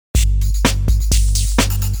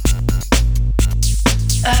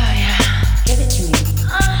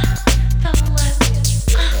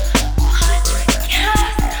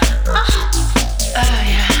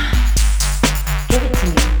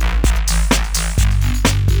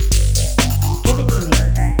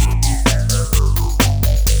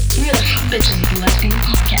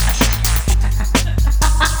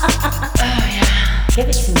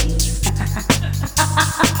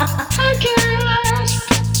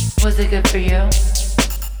Was it good for you?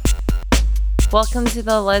 Welcome to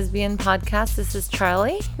the Lesbian podcast. This is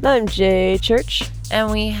Charlie. And I'm Jay Church.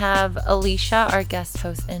 And we have Alicia, our guest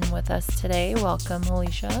host, in with us today. Welcome,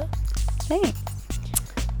 Alicia. Thanks.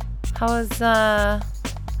 How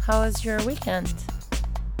was your weekend?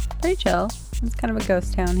 Pretty chill. It's kind of a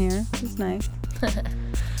ghost town here. It's nice.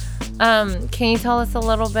 Can you tell us a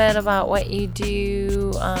little bit about what you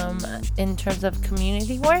do in terms of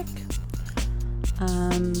community work?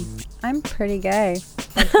 I'm pretty gay.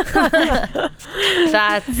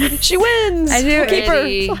 She wins. I do Keep her.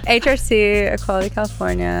 HRC, Equality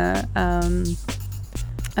California,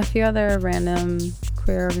 a few other random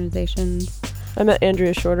queer organizations. I met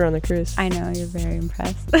Andrea Shorter on the cruise. I know, you're very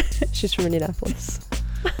impressed. She's from Indianapolis.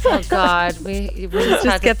 Oh God, we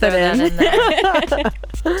just get that in there.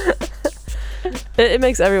 It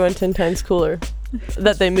makes everyone 10 times cooler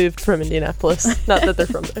that they moved from Indianapolis, not that they're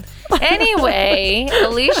from there. Anyway,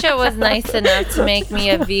 Alicia was nice enough to make me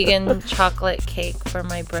a vegan chocolate cake for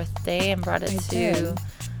my birthday and brought it to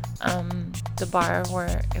the bar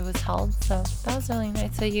where it was held. So that was really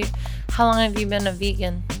nice. So how long have you been a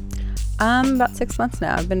vegan? About 6 months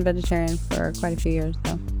now. I've been vegetarian for quite a few years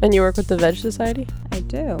though. And you work with the Veg Society? I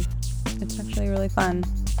do. It's actually really fun.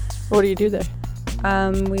 What do you do there?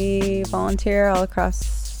 We volunteer all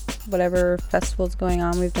across whatever festival's going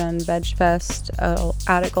on. We've done Veg Fest out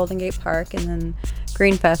at Golden Gate Park, and then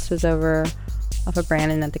Green Fest was over off of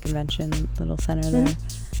Brandon at the convention little center there.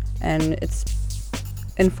 And it's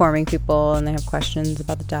informing people, and they have questions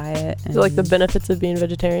about the diet. And So like the benefits of being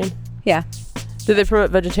vegetarian? Yeah. Do they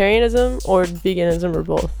promote vegetarianism or veganism or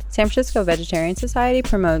both? San Francisco Vegetarian Society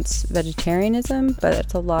promotes vegetarianism, but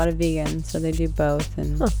it's a lot of vegans, so they do both.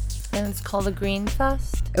 And And it's called the Green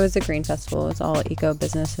Fest? It was a green festival. It's all eco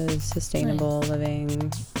businesses, sustainable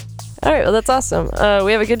living. All right, well, that's awesome.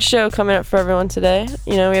 We have a good show coming up for everyone today.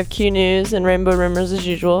 You know, we have QNews and Rainbow Rumors as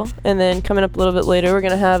usual. And then coming up a little bit later, we're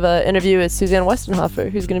going to have an interview with Suzanne Westenhoefer,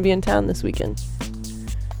 who's going to be in town this weekend.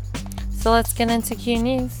 So let's get into Q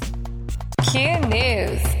News. Q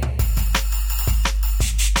News.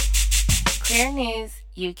 Queer news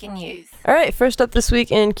you can use. All right, first up this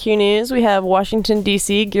week in Q News, we have Washington,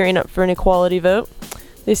 D.C. gearing up for an equality vote.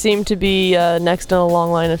 They seem to be next in a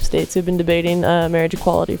long line of states who've been debating marriage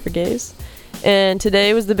equality for gays. And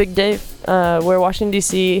today was the big day where Washington,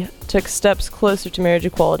 D.C. took steps closer to marriage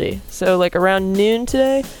equality. So like around noon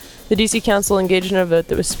today, the D.C. Council engaged in a vote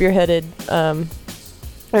that was spearheaded,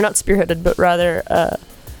 or not spearheaded, but rather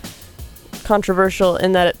controversial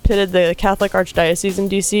in that it pitted the Catholic Archdiocese in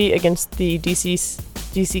D.C. against the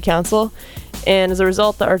D.C. Council. And as a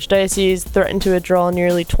result, the Archdiocese threatened to withdraw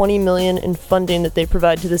nearly $20 million in funding that they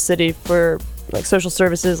provide to the city for like social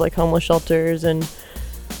services like homeless shelters and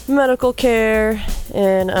medical care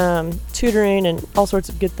and tutoring and all sorts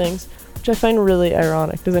of good things, which I find really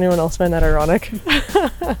ironic. Does anyone else find that ironic?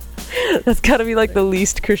 That's got to be like the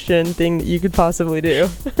least Christian thing that you could possibly do.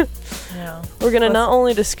 Yeah. We're going to not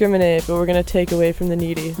only discriminate, but we're going to take away from the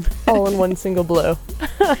needy all in one single blow.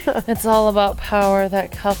 It's all about power,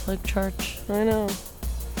 that Catholic Church. I know.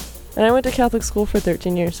 And I went to Catholic school for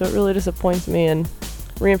 13 years, so it really disappoints me and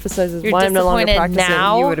reemphasizes You're why I'm no longer disappointed practicing.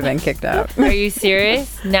 now? You would have been kicked out. Are you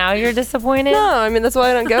serious? Now you're disappointed? No, I mean, that's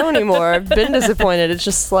why I don't go anymore. I've been disappointed. It's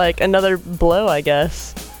just like another blow, I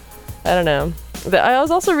guess. I don't know. I was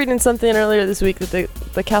also reading something earlier this week that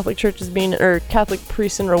the Catholic Church is or Catholic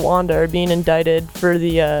priests in Rwanda are being indicted for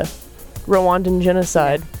the Rwandan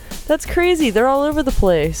genocide. That's crazy. They're all over the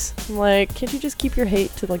place. I'm like, can't you just keep your hate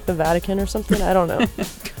to like the Vatican or something? I don't know.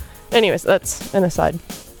 Anyways, that's an aside.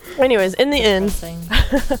 Anyways, in the end,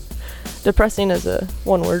 depressing is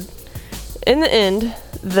one word. In the end,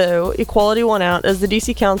 though, equality won out as the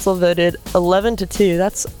DC Council voted 11-2.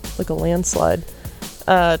 That's like a landslide.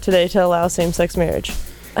 Today to allow same-sex marriage.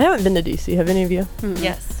 I haven't been to DC. Have any of you? Mm-hmm.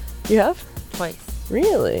 Yes. You have? Twice.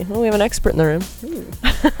 Really? Well, we have an expert in the room.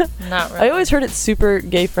 Not really. I always heard it's super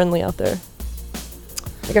gay-friendly out there.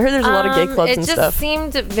 Like, I heard there's a lot of gay clubs and stuff. It just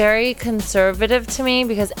seemed very conservative to me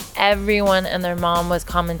because everyone and their mom was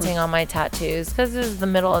commenting on my tattoos because it was the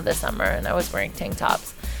middle of the summer and I was wearing tank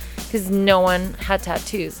tops because no one had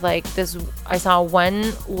tattoos. Like I saw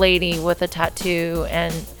one lady with a tattoo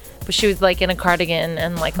but she was like in a cardigan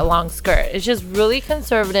and like a long skirt. It's just really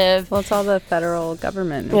conservative. Well, it's all the federal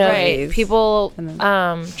government. Yeah. Right. People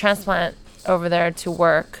transplant over there to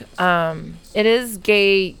work. It is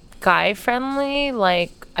guy friendly.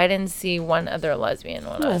 Like I didn't see one other lesbian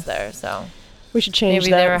when I was there, so we should change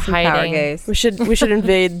maybe that. they were hiding. We should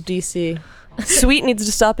invade DC. Sweet needs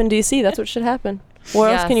to stop in DC. That's what should happen. Where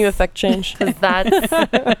else can you affect change? Because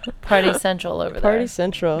that's Party Central over there. Party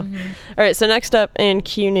Central. All right, so next up in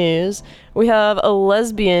Q News, we have a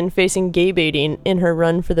lesbian facing gay baiting in her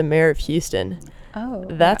run for the mayor of Houston. Oh.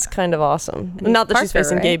 That's kind of awesome. Not that she's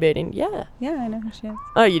facing gay baiting. Yeah. Yeah, I know who she is.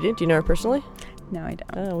 Oh, you did? Do you know her personally? No, I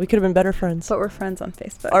don't. Oh, we could have been better friends. But we're friends on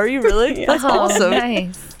Facebook. Are you really? That's awesome.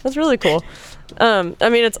 Nice. That's really cool. I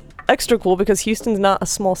mean, it's extra cool because Houston's not a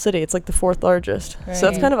small city. It's like the 4th largest. Right. So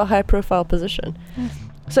that's kind of a high profile position.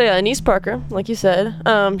 So yeah, Anise Parker, like you said,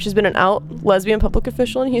 she's been an out lesbian public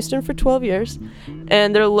official in Houston for 12 years.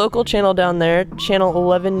 And their local channel down there, Channel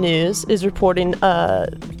 11 News, is reporting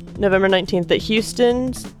November 19th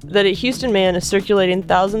that a Houston man is circulating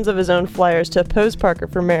thousands of his own flyers to oppose Parker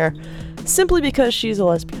for mayor simply because she's a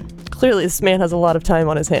lesbian. Clearly, this man has a lot of time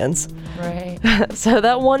on his hands. Right. So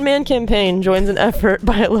that one-man campaign joins an effort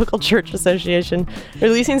by a local church association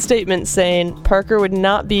releasing statements saying Parker would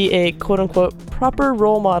not be a quote-unquote proper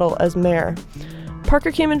role model as mayor.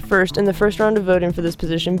 Parker came in first in the first round of voting for this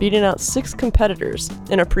position, beating out 6 competitors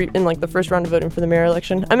in the first round of voting for the mayor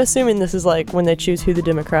election. I'm assuming this is like when they choose who the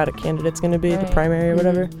Democratic candidate's going to be, the primary or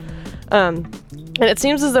whatever. And it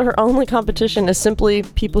seems as though her only competition is simply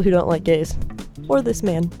people who don't like gays. Or this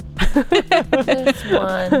man. Just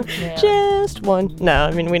one. Yeah. Just one. No,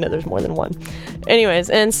 I mean, we know there's more than one. Anyways,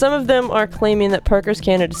 and some of them are claiming that Parker's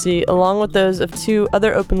candidacy, along with those of 2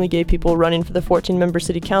 other openly gay people running for the 14-member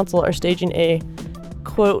city council, are staging a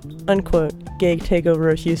quote-unquote gay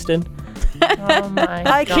takeover of Houston. Oh my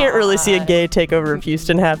I can't really see a gay takeover of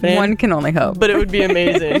Houston happening. One can only hope. But it would be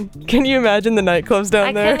amazing. Can you imagine the nightclubs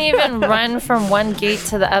down there? I can't even run from one gate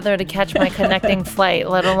to the other to catch my connecting flight,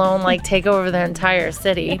 let alone like take over the entire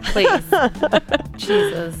city. Please.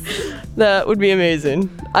 Jesus. That would be amazing.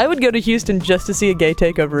 I would go to Houston just to see a gay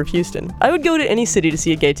takeover of Houston. I would go to any city to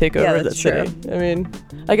see a gay takeover of that city. I mean,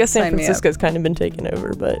 I guess San Francisco's kind of been taken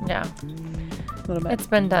over, but... Yeah. A little bit. It's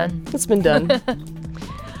been done. It's been done.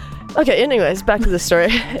 Okay, anyways, back to the story.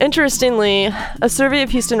 Interestingly, a survey of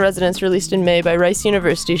Houston residents released in May by Rice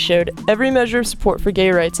University showed every measure of support for gay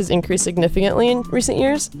rights has increased significantly in recent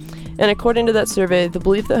years. And according to that survey, the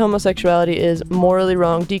belief that homosexuality is morally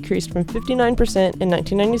wrong decreased from 59% in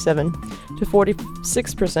 1997 to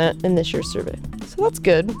 46% in this year's survey. So that's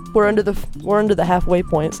good. We're under the halfway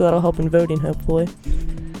point, so that'll help in voting, hopefully.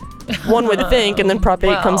 One would think, and then Prop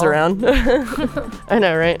 8 comes around. I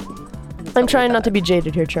know, right? I'm trying not to be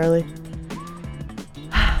jaded here, Charlie.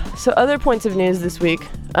 So other points of news this week.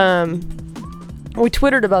 We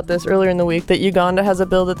twittered about this earlier in the week that Uganda has a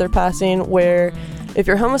bill that they're passing where if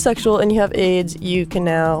you're homosexual and you have AIDS, you can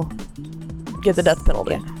now get the death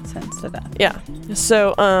penalty. Yeah, sentenced to death. Yeah.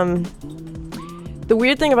 So the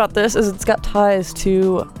weird thing about this is it's got ties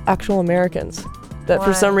to actual Americans that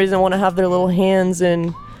for some reason want to have their little hands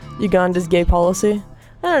in Uganda's gay policy.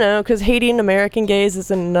 I don't know, because hating American gays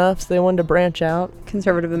isn't enough, so they wanted to branch out.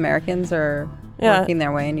 Conservative Americans are working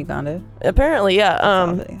their way in Uganda. Apparently,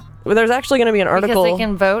 yeah. There's actually going to be an article. Because they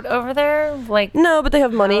can vote over there? Like no, but they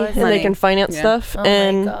have money and they can finance stuff. Oh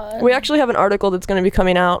and my God. We actually have an article that's going to be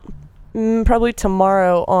coming out probably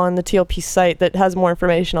tomorrow on the TLP site that has more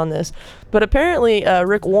information on this. But apparently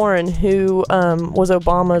Rick Warren, who was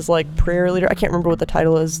Obama's like prayer leader, I can't remember what the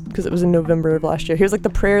title is because it was in November of last year. He was like the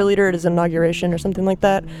prayer leader at his inauguration or something like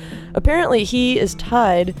that. Apparently he is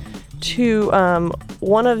tied to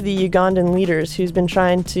one of the Ugandan leaders who's been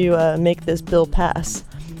trying to make this bill pass.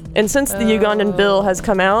 And since the Ugandan bill has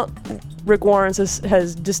come out, Rick Warren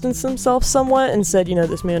has distanced himself somewhat and said, you know,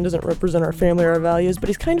 this man doesn't represent our family or our values, but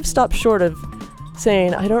he's kind of stopped short of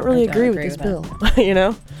saying, I don't really agree with this bill, you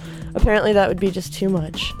know? Apparently that would be just too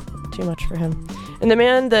much for him. And the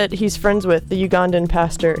man that he's friends with, the Ugandan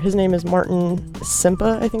pastor, his name is Martin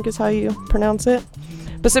Simpa, I think is how you pronounce it.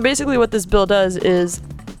 But so basically what this bill does is,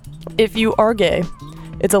 if you are gay,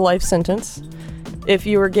 it's a life sentence. If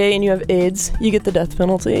you are gay and you have AIDS, you get the death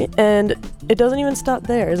penalty. And it doesn't even stop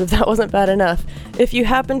there, as if that wasn't bad enough. If you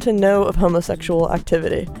happen to know of homosexual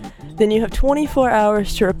activity, then you have 24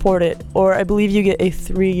 hours to report it, or I believe you get a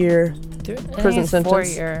 3-year prison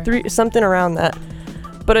sentence. 4-year. Something around that.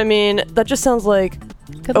 But I mean, that just sounds like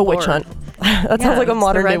a witch hunt. That sounds like a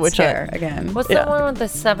modern day witch hunt. Again. What's the one with the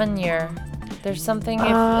 7-year? There's something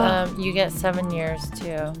if you get 7 years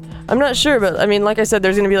too. I'm not sure, but I mean, like I said,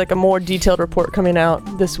 there's going to be like a more detailed report coming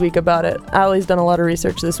out this week about it. Allie's done a lot of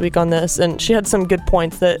research this week on this, and she had some good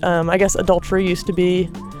points that I guess adultery used to be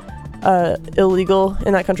illegal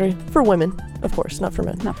in that country for women, of course, not for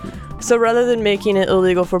men. So rather than making it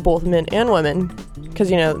illegal for both men and women,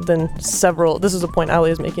 because, you know, then this is a point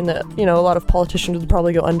Allie is making, that, you know, a lot of politicians would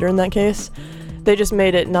probably go under in that case. They just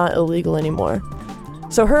made it not illegal anymore.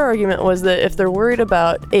 So her argument was that if they're worried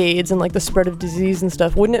about AIDS and like the spread of disease and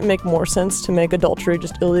stuff, wouldn't it make more sense to make adultery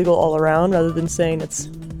just illegal all around rather than saying it's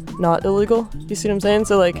not illegal? You see what I'm saying?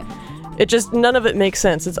 So like, it just, none of it makes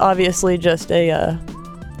sense. It's obviously just a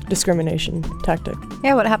discrimination tactic.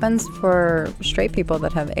 Yeah, what happens for straight people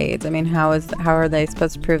that have AIDS? I mean, how are they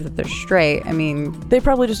supposed to prove that they're straight? I mean, they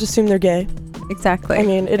probably just assume they're gay. Exactly. I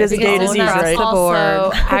mean, it is a gay disease, right?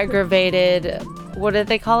 Also aggravated. What did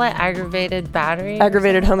they call it? Aggravated battery?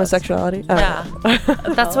 Aggravated homosexuality? Yeah.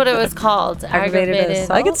 That's what it was called. Aggravated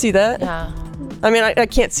assault? I could see that. Yeah. I mean, I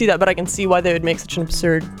can't see that, but I can see why they would make such an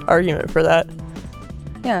absurd argument for that.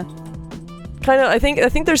 Yeah. Kind of, I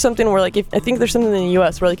think there's something where, like, I think there's something in the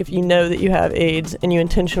U.S. where, like, if you know that you have AIDS and you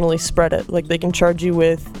intentionally spread it, like, they can charge you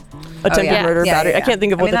with attempted murder, battery. I can't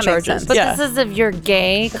think of what the charge is. But this is if you're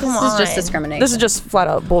gay. Come on. This is just discrimination. This is just flat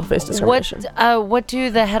out bold-faced discrimination. What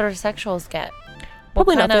do the heterosexuals get?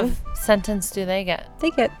 Probably what kind nothing. of sentence do they get?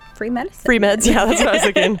 They get free medicine. Free meds, yeah, that's what I was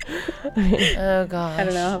thinking. Oh, gosh. I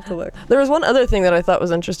don't know. I'll have to look. There was one other thing that I thought was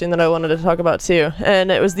interesting that I wanted to talk about, too, and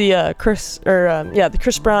it was the Chris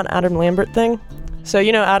Brown, Adam Lambert thing. So,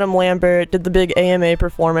 you know, Adam Lambert did the big AMA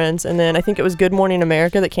performance, and then I think it was Good Morning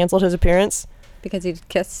America that canceled his appearance. Because he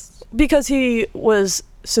kissed? Because he was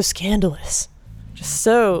so scandalous. Just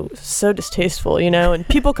so distasteful, you know, and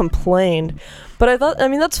people complained. But I thought, I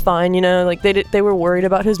mean, that's fine, you know, like they were worried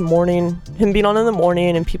about him being on in the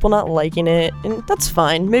morning and people not liking it, and that's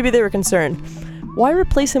fine. Maybe they were concerned. Why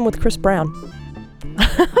replace him with Chris Brown?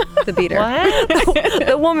 The beater. What?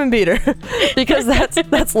 the woman beater. Because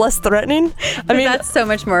that's less threatening. I mean, that's so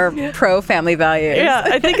much more pro family values. Yeah,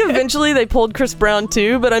 I think eventually they pulled Chris Brown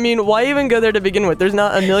too, but I mean, why even go there to begin with? There's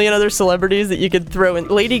not a million other celebrities that you could throw in.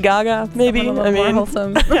 Lady Gaga, maybe. More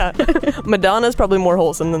wholesome. Yeah. Madonna's probably more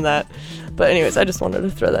wholesome than that. But anyways, I just wanted to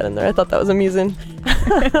throw that in there. I thought that was amusing.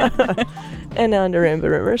 And now into Rainbow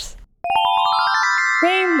Rumors.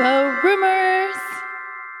 Rainbow Rumors.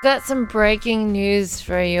 Got some breaking news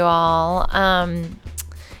for you all.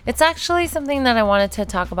 It's actually something that I wanted to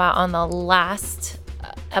talk about on the last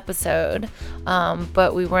episode,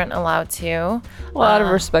 but we weren't allowed to. Well, out of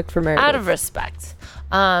respect for Meredith. Out of respect.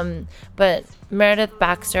 But Meredith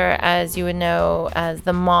Baxter, as you would know, as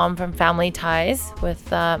the mom from Family Ties with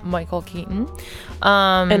Michael Keaton.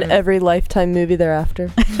 And every Lifetime movie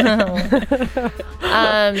thereafter.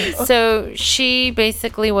 So she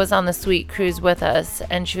basically was on the Sweet Cruise with us,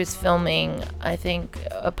 and she was filming, I think,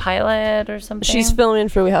 a pilot or something. She's filming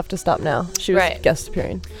for We Have to Stop Now. She was guest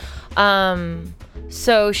appearing.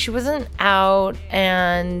 So she wasn't out,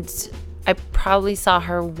 and I probably saw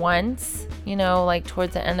her once, you know, like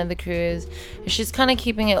towards the end of the cruise. She's kind of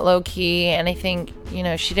keeping it low key, and I think, you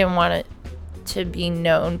know, she didn't want it to be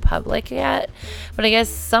known public yet. But I guess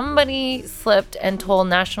somebody slipped and told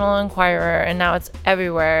National Enquirer, and now it's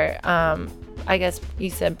everywhere. I guess you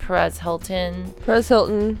said Perez Hilton,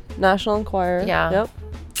 National Enquirer. Yeah. Yep.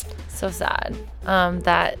 So sad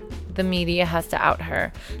that the media has to out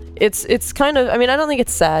her. It's kind of, I mean, I don't think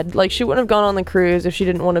it's sad. Like, she wouldn't have gone on the cruise if she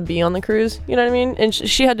didn't want to be on the cruise. You know what I mean? And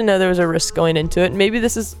she had to know there was a risk going into it. Maybe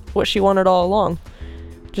this is what she wanted all along.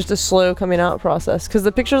 Just a slow coming out process. Because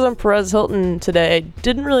the pictures on Perez Hilton today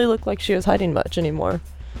didn't really look like she was hiding much anymore.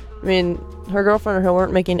 I mean, her girlfriend and her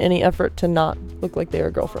weren't making any effort to not look like they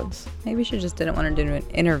were girlfriends. Maybe she just didn't want to do an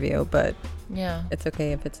interview, but yeah, it's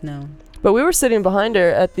okay if it's known. But we were sitting behind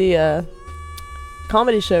her at the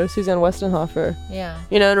comedy show, Suzanne Westenhoefer. Yeah.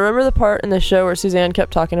 You know, and remember the part in the show where Suzanne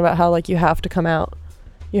kept talking about how, like, you have to come out.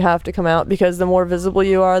 You have to come out because the more visible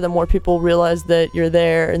you are, the more people realize that you're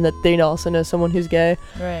there and that they also know someone who's gay.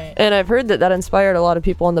 Right. And I've heard that inspired a lot of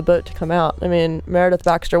people on the boat to come out. I mean, Meredith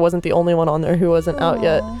Baxter wasn't the only one on there who wasn't out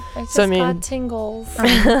yet. I just got tingles.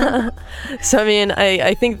 So, I mean,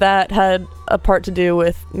 I think that had a part to do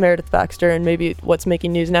with Meredith Baxter and maybe what's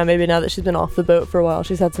making news now. Maybe now that she's been off the boat for a while,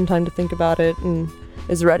 she's had some time to think about it and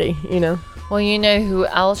is ready, you know. Well, you know who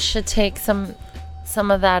else should take some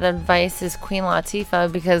of that advice is Queen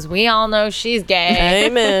Latifah, because we all know she's gay.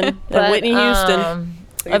 Amen. But, and Whitney Houston.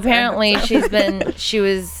 Apparently she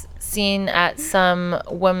was seen at some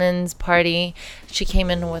women's party. She came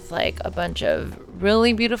in with like a bunch of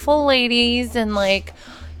really beautiful ladies and, like,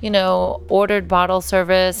 you know, ordered bottle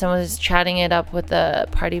service and was chatting it up with the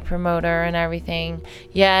party promoter and everything.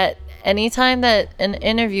 Yet anytime that an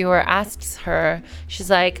interviewer asks her, she's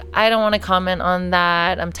like, I don't want to comment on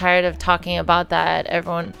that. I'm tired of talking about that.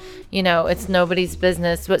 Everyone, you know, it's nobody's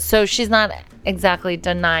business. But so she's not exactly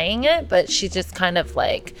denying it, but she's just kind of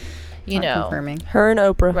like, you know, confirming. Her and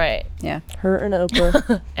Oprah. Right. Yeah. Her and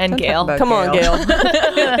Oprah. And Gail. Come on, Gail.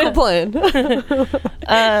 Quit playing.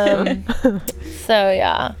 So,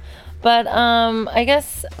 yeah. But I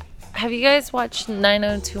guess, have you guys watched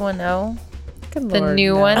 90210? Good The Lord,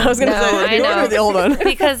 new no. one? I was gonna No, say the I new one know. or the old one.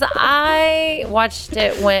 Because I watched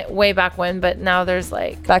it way back when, but now there's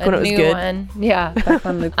like Back when a it was new good. one. Yeah. Back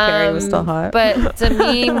when Luke Perry was still hot. But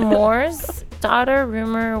Demi Moore's daughter,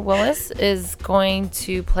 Rumor Willis, is going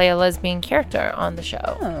to play a lesbian character on the show.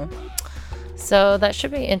 Oh. So that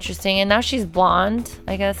should be interesting. And now she's blonde,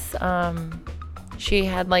 I guess. She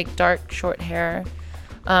had like dark short hair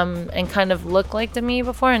and kind of looked like Demi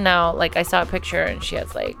before. And now, like, I saw a picture and she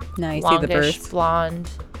has like Now you see the longish Bruce.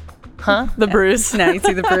 blonde. Huh? The Bruce. Now you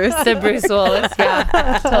see the Bruce. The Bruce Willis,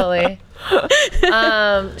 yeah, totally.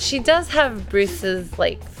 She does have Bruce's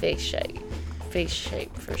like face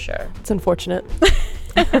shape for sure. It's unfortunate.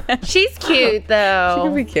 She's cute though. She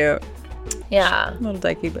could be cute. Yeah. A little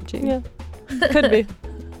dykey, but she. Yeah. Could be.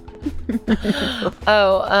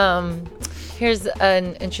 Here's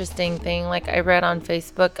an interesting thing. Like I read on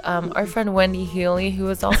Facebook, our friend Wendy Healy, who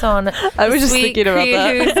is also on I was just thinking about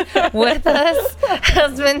that. with us,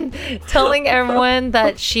 has been telling everyone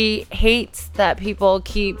that she hates that people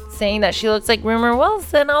keep saying that she looks like Rumor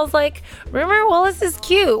Willis. And I was like, Rumor Willis is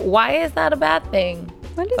cute. Why is that a bad thing?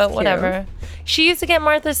 Wendy's But cute. whatever. She used to get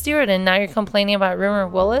Martha Stewart, and now you're complaining about Rumor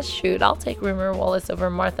Willis? Shoot, I'll take Rumor Willis over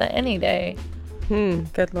Martha any day.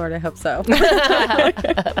 Good Lord, I hope so.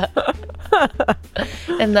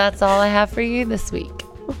 And that's all I have for you this week.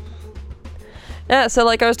 Yeah, so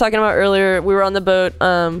like I was talking about earlier, we were on the boat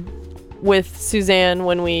with Suzanne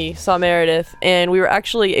when we saw Meredith, and we were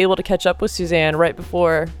actually able to catch up with Suzanne right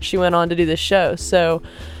before she went on to do this show. So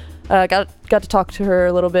got to talk to her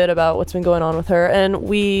a little bit about what's been going on with her. And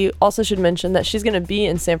we also should mention that she's going to be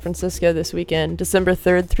in San Francisco this weekend, December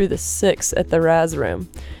 3rd through the 6th at the Rrazz Room.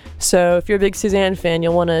 So if you're a big Suzanne fan,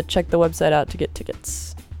 you'll want to check the website out to get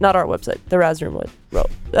tickets. Not our website, the Rrazz Room.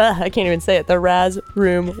 I can't even say it. The Rrazz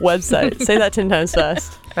Room website. Say that 10 times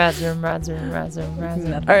fast. Rrazz Room, Rrazz Room, Rrazz Room, Rrazz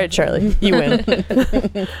Room. All right, Charlie, you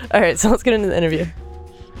win. All right, so let's get into the interview.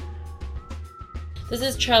 This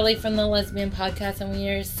is Charlie from the Lesbian Podcast, and we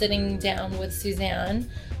are sitting down with Suzanne.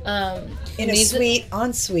 In a suite,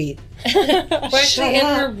 en suite. We're actually in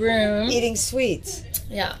her up. room. Eating sweets.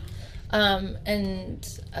 Yeah. And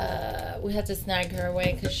we had to snag her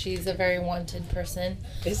away because she's a very wanted person.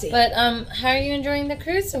 Busy. But how are you enjoying the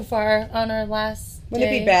cruise so far on our last Wouldn't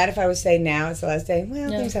day? it be bad if I was saying now it's the last day? Well,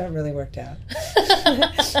 No. things haven't really worked out.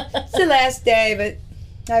 It's the last day, but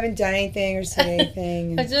I haven't done anything or said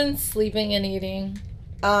anything. I've been sleeping and eating.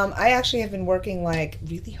 I actually have been working like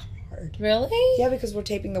really hard. Really? Yeah, because we're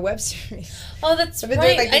taping the web series. Oh, that's I've been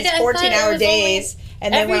right. doing like these I thought it 14-hour was days,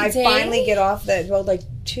 and then when I every day? finally get off like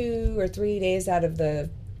 2 or 3 days out of the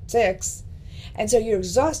 6, and so you're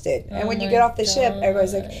exhausted. And when you my get off the ship,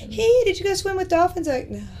 everybody's like, God. "Hey, did you go swim with dolphins?" I'm like,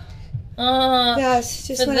 no. Yes,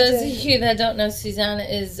 just For wanted those to. of you that don't know, Suzanne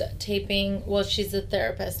is taping. Well, she's a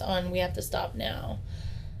therapist on We Have to Stop Now.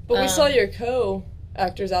 But we saw your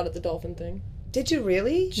co-actors out at the dolphin thing. Did you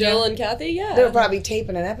really? Jill and Kathy, yeah. They were probably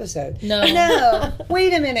taping an episode. No.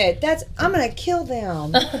 Wait a minute. I'm gonna kill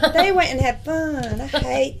them. They went and had fun. I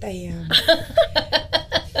hate them.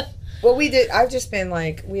 Well, we did. I've just been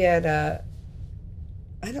like, we had.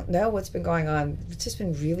 I don't know what's been going on. It's just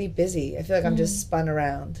been really busy. I feel like I'm just spun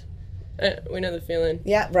around. We know the feeling.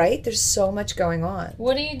 Yeah, right. There's so much going on.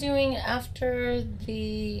 What are you doing after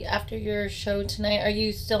your show tonight? Are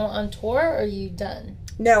you still on tour or are you done?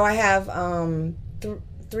 No, I have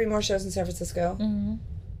 3 more shows in San Francisco. Mm-hmm.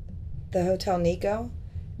 The Hotel Nico,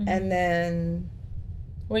 and then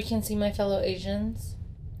Where you can see my fellow Asians.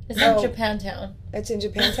 It's in Japantown. it's in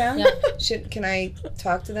Japantown. Yeah. Can I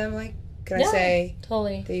talk to them? Like, can I Yeah, say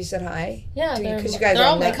totally. that you said hi? Yeah, Because they're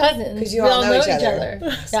all my cousins. Because you We all know each other.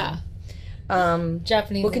 Yeah. Japanese.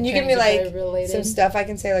 Japanese. Well, can and you give me Chinese are like related. some stuff I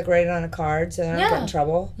can say, like write it on a card so that I don't get in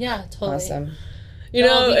trouble? Yeah, totally. Awesome. You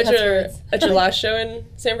They'll know, be at your last show in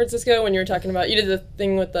San Francisco, when you were talking about, you did the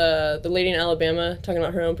thing with the lady in Alabama talking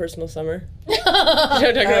about her own personal summer. You know what I'm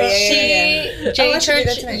talking about? yeah. J I should do that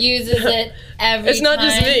Church tonight. uses it every It's not time.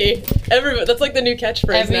 just me. Everybody. That's like the new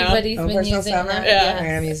catchphrase Everybody's Own been personal using summer? that. Yeah.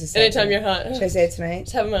 Alright, I'm using now. Anytime you're hot. Should I say it tonight?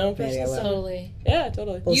 Just having my own Maybe I personal will. summer. Totally. Yeah,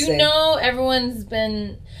 totally. We'll You see. know, everyone's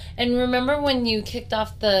been. And remember when you kicked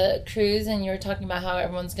off the cruise and you were talking about how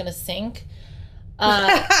everyone's going to sink?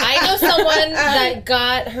 I know someone that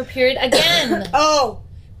got her period again Oh,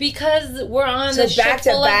 because we're on So the ship back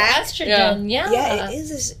to full back? of estrogen. Yeah. yeah, it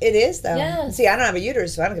is. It is though. Yes. See, I don't have a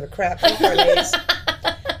uterus, so I don't give a crap. Go for it, ladies.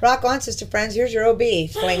 Rock on, sister friends. Here's your OB,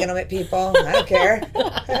 flinging them at people. I don't care.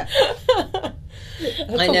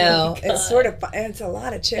 I know. It's sort of. It's a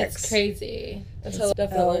lot of chicks. It's crazy. That's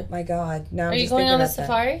definitely. Oh my God! No, I'm Are you just going thinking on a about that.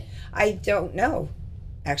 safari? I don't know.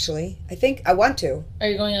 actually. I think I want to. Are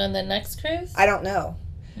you going on the next cruise? I don't know.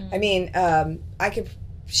 I mean,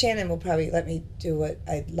 Shannon will probably let me do what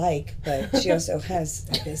I'd like, but she also has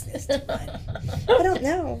a business to run. I don't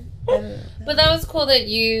know. But that was cool that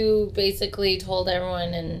you basically told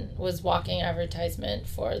everyone and was walking advertisement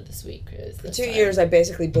for the Sweet Cruise. For 2 years, I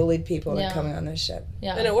basically bullied people into coming on this ship.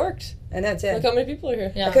 Yeah. And it worked. And that's it. Look how many people are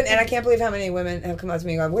here. Yeah. I can't believe how many women have come up to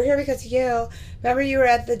me and gone, we're here because of you. Remember you were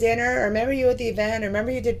at the dinner? Or remember you were at the event? Or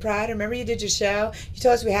remember you did Pride? Or remember you did your show? You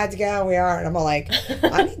told us we had to go, and we are. And I'm all like,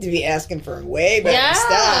 I need to be asking for way better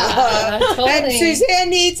stuff. Totally. And Suzanne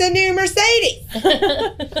needs a new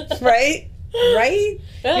Mercedes. Right? Right?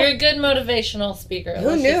 Yeah. You're a good motivational speaker. Who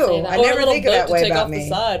Let's just knew? say that. I Or a never little think of that boat to way take about off the me.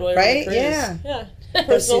 side while you're Right? on a cruise. Yeah. Yeah.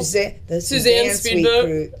 The Suzanne Suzanne Sweet speedboat.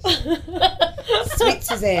 Cruise. Sweet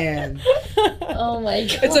Suzanne. Oh my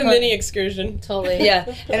god. It's a mini excursion. Totally. Yeah,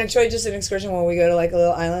 and it's really just an excursion where we go to like a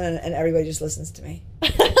little island and everybody just listens to me.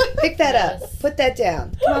 Pick that up. Put that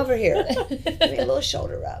down. Come over here. Give me a little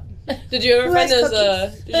shoulder rub. Did you ever Who find has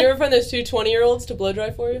those? Did you ever find those two 20-year-olds to blow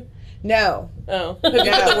dry for you? No. Oh, have you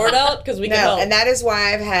put the word out? Because we can No, help. and that is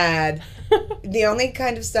why I've had the only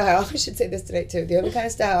kind of style, I should say this today too, the only kind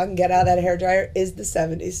of style I can get out of that hairdryer is the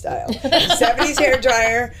 70s style. The 70s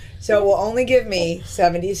hairdryer, so it will only give me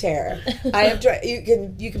 70s hair. I have you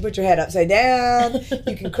can put your head upside down,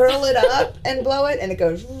 you can curl it up and blow it, and it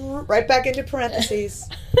goes right back into parentheses.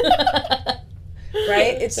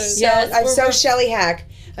 Right? It's I'm so Shelley Hack.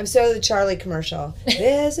 I'm so the Charlie commercial.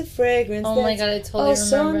 There's a fragrance Oh my god, I totally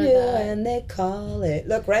so remember new, that. and they call it.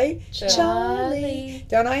 Look, right? Charlie.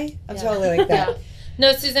 Don't I? I'm totally like that. Yeah.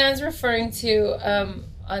 No, Suzanne's referring to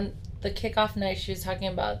on the kickoff night. She was talking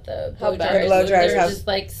about the blow dryers. blow dryers They were have- just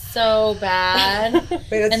like so bad, Wait,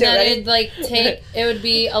 let's and do it. that Ready? it'd like take. It would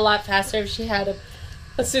be a lot faster if she had a.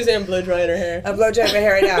 Suzanne blow drying her hair. I'm blow drying my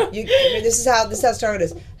hair right now. This is how strong it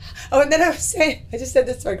is. Oh, and then I was saying, I just said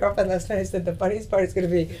this to my girlfriend last night. I said the funniest part is going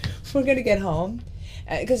to be, we're going to get home,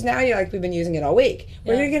 because now we've been using it all week.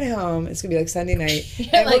 We're going to get home. It's going to be like Sunday night,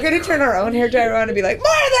 and like- we're going to turn our own hairdryer on and be like,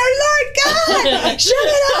 Mother, Lord God, shut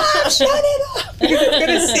it off, shut it off, because it's going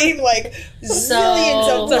to seem like zillions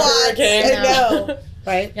of It's a watts. hurricane. I know,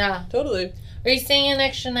 right? Yeah. Totally. Are you staying an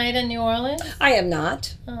extra night in New Orleans? I am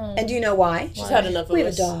not. Oh. And do you know why? She's had enough of We have a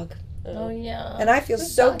us. dog. Oh yeah. And I feel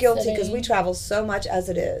Who's so dog guilty sitting? because we travel so much as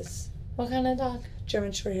it is. What kind of dog?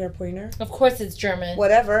 German short hair pointer. Of course, it's German.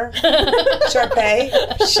 Whatever. Sharpay.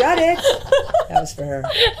 Shut it. That was for her.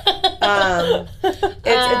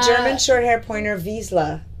 It's a German short hair pointer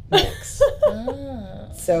Wiesla mix. Ah.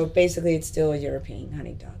 So basically, it's still a European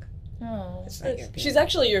hunting dog. Oh. It's not European. She's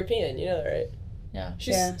actually European, you know that, right? Yeah.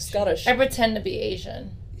 She's Yeah. Scottish. I pretend to be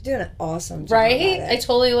Asian. You're doing an awesome job. Right? at I it.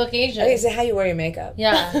 totally look Asian. Is it how you wear your makeup?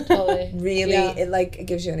 Yeah, totally. Really, Yeah. it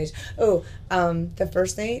gives you an age. Oh, the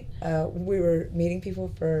first night we were meeting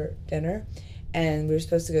people for dinner, and we were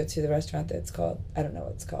supposed to go to the restaurant that's called, I don't know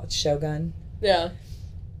what it's called, Shogun. Yeah.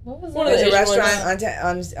 What was One that? of the There's a Asian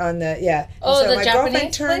restaurant on the yeah. And Oh, so the my Japanese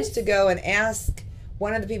girlfriend turns place? to go and ask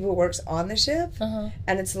one of the people who works on the ship, Uh-huh.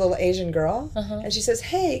 and it's a little Asian girl, Uh-huh. and she says,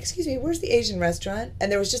 "Hey, excuse me, where's the Asian restaurant?"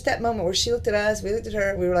 And there was just that moment where she looked at us, we looked at her,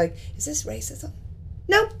 and we were like, "Is this racism?"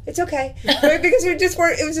 Nope, it's okay. Right? Because we just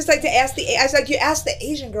weren't. It was just like to ask I was like, you ask the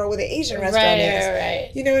Asian girl where the Asian restaurant is. Right.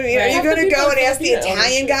 You know what I mean? Right. Are you Half the going to people go are and ask the Filipino.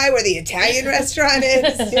 Italian guy where the Italian restaurant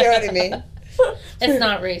is? You know what I mean? It's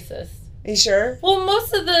not racist. You sure? Well,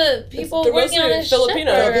 most of the people They're working on mostly this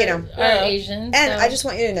Filipino. ship Filipino. are Yeah. Asian. And so- I just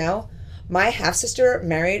want you to know, my half-sister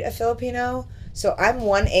married a Filipino, so I'm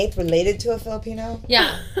 1/8 related to a Filipino.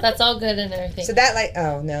 Yeah, that's all good and everything. So that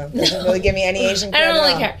doesn't really give me any Asian I credit don't at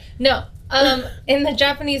really all. care. No. In the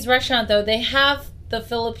Japanese restaurant, though, they have the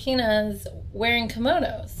Filipinas wearing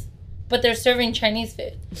kimonos, but they're serving Chinese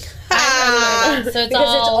food. So it's Because it's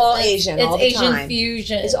all Asian It's all the Asian time.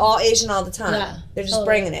 fusion. It's all Asian all the time. Yeah, They're just totally.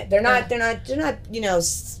 bringing it. They're not.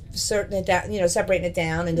 Sorting it down. Separating it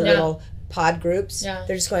down into Yeah. little pod groups. Yeah.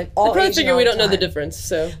 They're just going all I probably Asian figure all we the don't know the time. difference,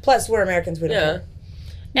 so. Plus, we're Americans. We don't Yeah.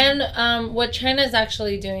 care. And what China's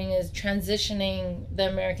actually doing is transitioning the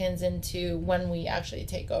Americans into when we actually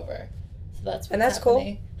take over. So that's what's And that's cool.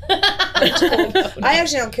 happening. I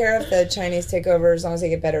actually don't care if the Chinese take over as long as they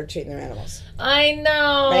get better at treating their animals. I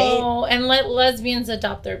know. And let lesbians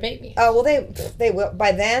adopt their babies. Oh well, they will.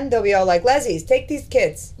 By then, they'll be all like, "Lesbies, take these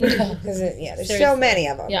kids." Because there's so Seriously. many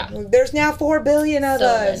of them. Yeah. There's now 4 billion of So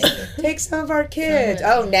us. many. Take some of our kids.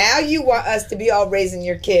 many. Oh, now you want us to be all raising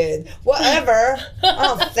your kid? Whatever. I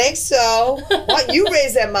don't think so. Why you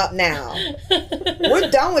raise them up now? We're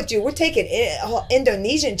done with you. We're taking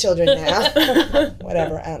Indonesian children now.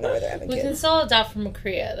 Whatever. I don't know where they're having We can kids. still adopt from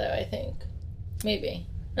Korea, though, I think. Maybe.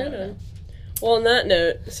 I don't know. Well, on that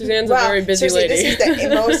note, Suzanne's a very busy lady. This is the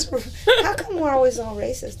most. How come we're always all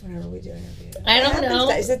racist whenever we do interviews? I don't know.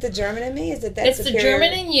 Is it the German in me? Is it that It's superior? the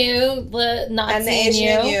German in you, the Nazi and the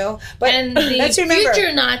Asian in you. But and the let's remember,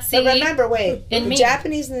 future Nazi. But remember, wait, in the me.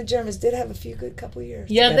 Japanese and the Germans did have a few good couple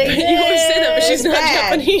years. Yeah, they together. did. You always say that, but she's not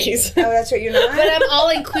Bad. Japanese. Oh, that's right. You're not. But I'm all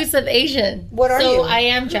inclusive Asian. What are so you? I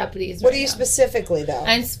am Japanese. What right are you now. specifically, though?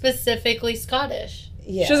 I'm specifically Scottish.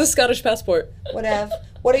 Yeah. She has a Scottish passport. Whatever.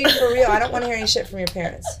 What are you for real? I don't want to hear any shit from your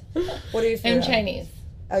parents. What are you for I'm real? Chinese.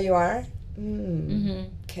 Oh, you are? Mm-hmm.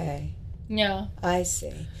 Okay. Yeah. I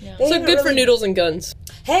see. Yeah. They So haven't good for really- noodles and guns.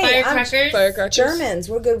 Hey, Firecrackers. Firecrackers. Germans.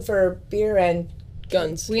 We're good for beer and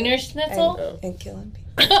Guns. Wiener Schnitzel. and killing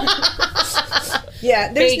people.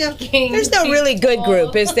 Yeah, there's Baking no really good people.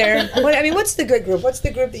 group, is there? What's the good group? What's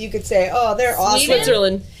the group that you could say, oh, they're awesome? Sweden?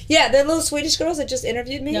 Switzerland. Yeah, the little Swedish girls that just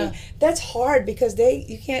interviewed me. Yeah. That's hard because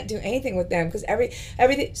you can't do anything with them because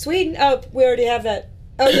everything Sweden. Oh, we already have that.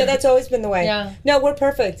 Oh yeah, that's always been the way. Yeah. No, we're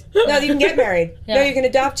perfect. No, you can get married. No, Yeah. you can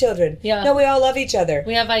adopt children. Yeah. No, we all love each other.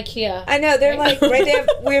 We have IKEA. I know they're like right.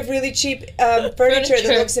 We have really cheap furniture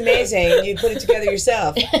that looks amazing, and you put it together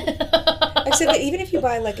yourself. Except that even if you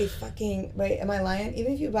buy like a fucking am I lying?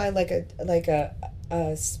 Even if you buy like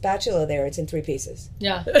a spatula, there it's in 3 pieces.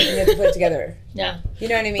 Yeah. And you have to put it together. Yeah. You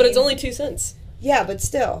know what I mean? But it's only 2 cents. Yeah, but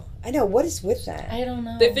still, I know what is with that. I don't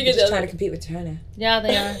know. They They're figured just that trying to compete with China. Yeah,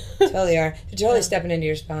 they are. Totally are. They're totally stepping into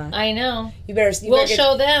your spot. I know. You better. We'll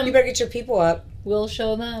show them. You better get your people up We'll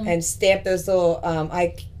show them. and stamp those little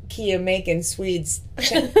IKEA making Swedes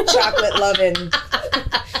chocolate loving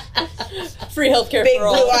Free healthcare big for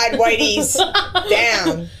all. blue-eyed whiteys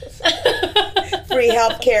down. Free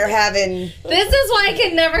healthcare having. This is why I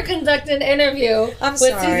can never conduct an interview I'm with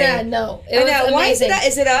sorry. Suzanne. No, it I was know. Why is it amazing. that?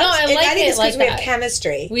 Is it us? No, I like think it it's like because we that. have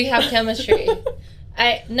chemistry. We have chemistry.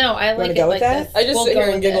 I like wanna it go like with that? this. I just sit go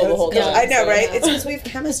here and with giggle it. the whole time. I know, right? Yeah. It's because we have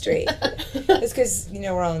chemistry. It's because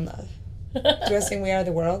we're all in love. Dressing we are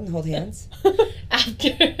the world and hold hands.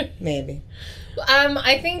 After. Maybe.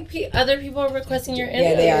 I think other people are requesting your interview.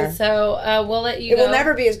 Yeah, they are. So we'll let you It go. will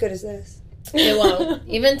never be as good as this. It won't.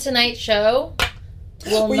 Even tonight's show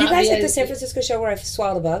will Were not you guys be at the as San good. Francisco show where I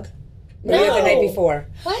swallowed a bug? Or No. you were the night before?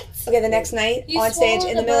 What? Okay, the next night You on stage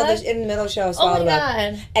in the swallowed a middle bug? of the middle of the show, I Oh swallowed my a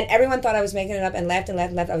bug, god. and everyone thought I was making it up and laughed and laughed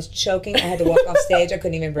and laughed. I was choking. I had to walk off stage. I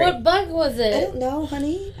couldn't even breathe. What bug was I it? don't know,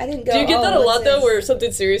 honey. I didn't go. Do you get that a what's lot though, this?" where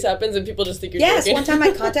something serious happens and people just think you're Yes, joking? one time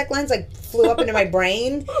my contact lens flew up into my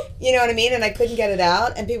brain. You know what I mean? And I couldn't get it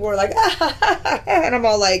out, and people were like, ah, and I'm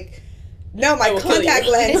all like, no, my I will kill contact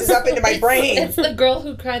you. lens is up into my brain. It's the girl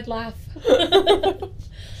who cried laugh.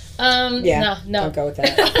 Yeah, No. don't go with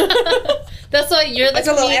that. That's why you're the That's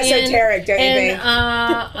a little comedian, esoteric, don't you and, think?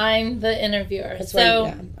 I'm the interviewer. That's so why.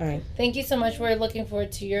 Yeah. All right, thank you so much. We're looking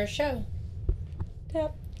forward to your show.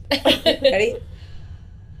 Yep. Ready?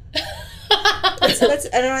 let's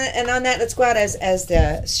and on that, let's go out as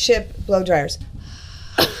the ship blow dryers.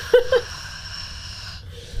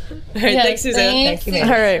 All right, Yeah, thanks, Suzanne. Thank you, Thanks. ma'am.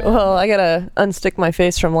 All All right, well, I gotta unstick my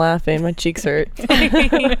face from laughing. My cheeks hurt.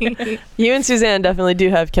 You and Suzanne definitely do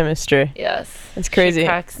have chemistry. Yes. It's crazy. She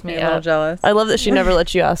cracks me a little up. jealous. I love that she never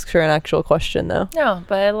lets you ask her an actual question, though. No,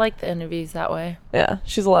 but I like the interviews that way. Yeah,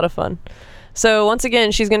 she's a lot of fun. So once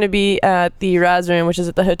again, she's going to be at the Rrazz Room, which is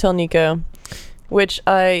at the Hotel Nico, which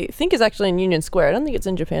I think is actually in Union Square. I don't think it's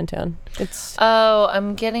in Japantown. It's Oh,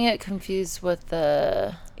 I'm getting it confused with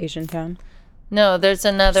the... Asian town. No, there's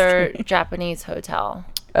another Japanese hotel.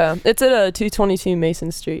 it's at 222 Mason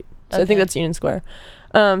Street. So I think Okay. that's Union Square.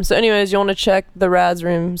 So anyways, you want to check the Rrazz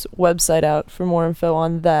Room's website out for more info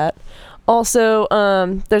on that. Also,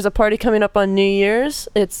 there's a party coming up on New Year's.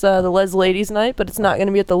 It's the Les Ladies Night, but it's not going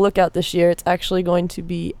to be at the Lookout this year. It's actually going to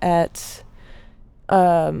be at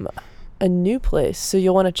a new place. So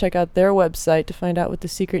you'll want to check out their website to find out what the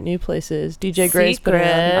secret new place is. DJ Gray's put it on.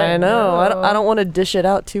 Secret. I know. Oh. I don't want to dish it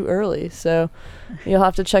out too early. So you'll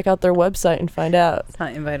have to check out their website and find out. It's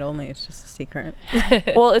not invite only. It's just a secret.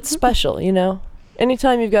 Well, it's special, you know.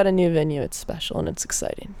 Anytime you've got a new venue, it's special and it's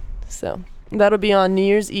exciting. So that'll be on New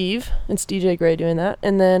Year's Eve. It's DJ Gray doing that.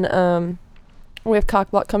 And then we have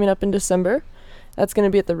Cockblock coming up in December. That's going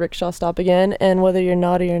to be at the rickshaw stop again. And whether you're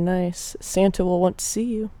naughty or nice, Santa will want to see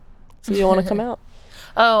you. So you'll want to come out.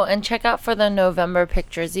 Oh, and check out for the November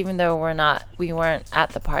pictures. Even though we weren't at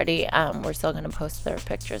the party, we're still going to post their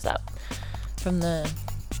pictures up from the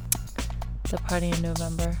party in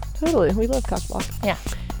November. Totally. We love Cockblock. Yeah.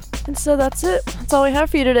 And so that's it. That's all we have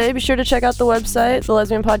for you today. Be sure to check out the website,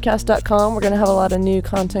 thelesbianpodcast.com. We're going to have a lot of new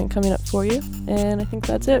content coming up for you. And I think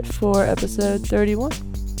that's it for episode 31.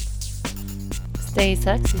 Stay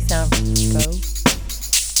sexy, San Francisco.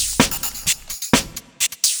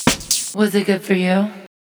 Was it good for you?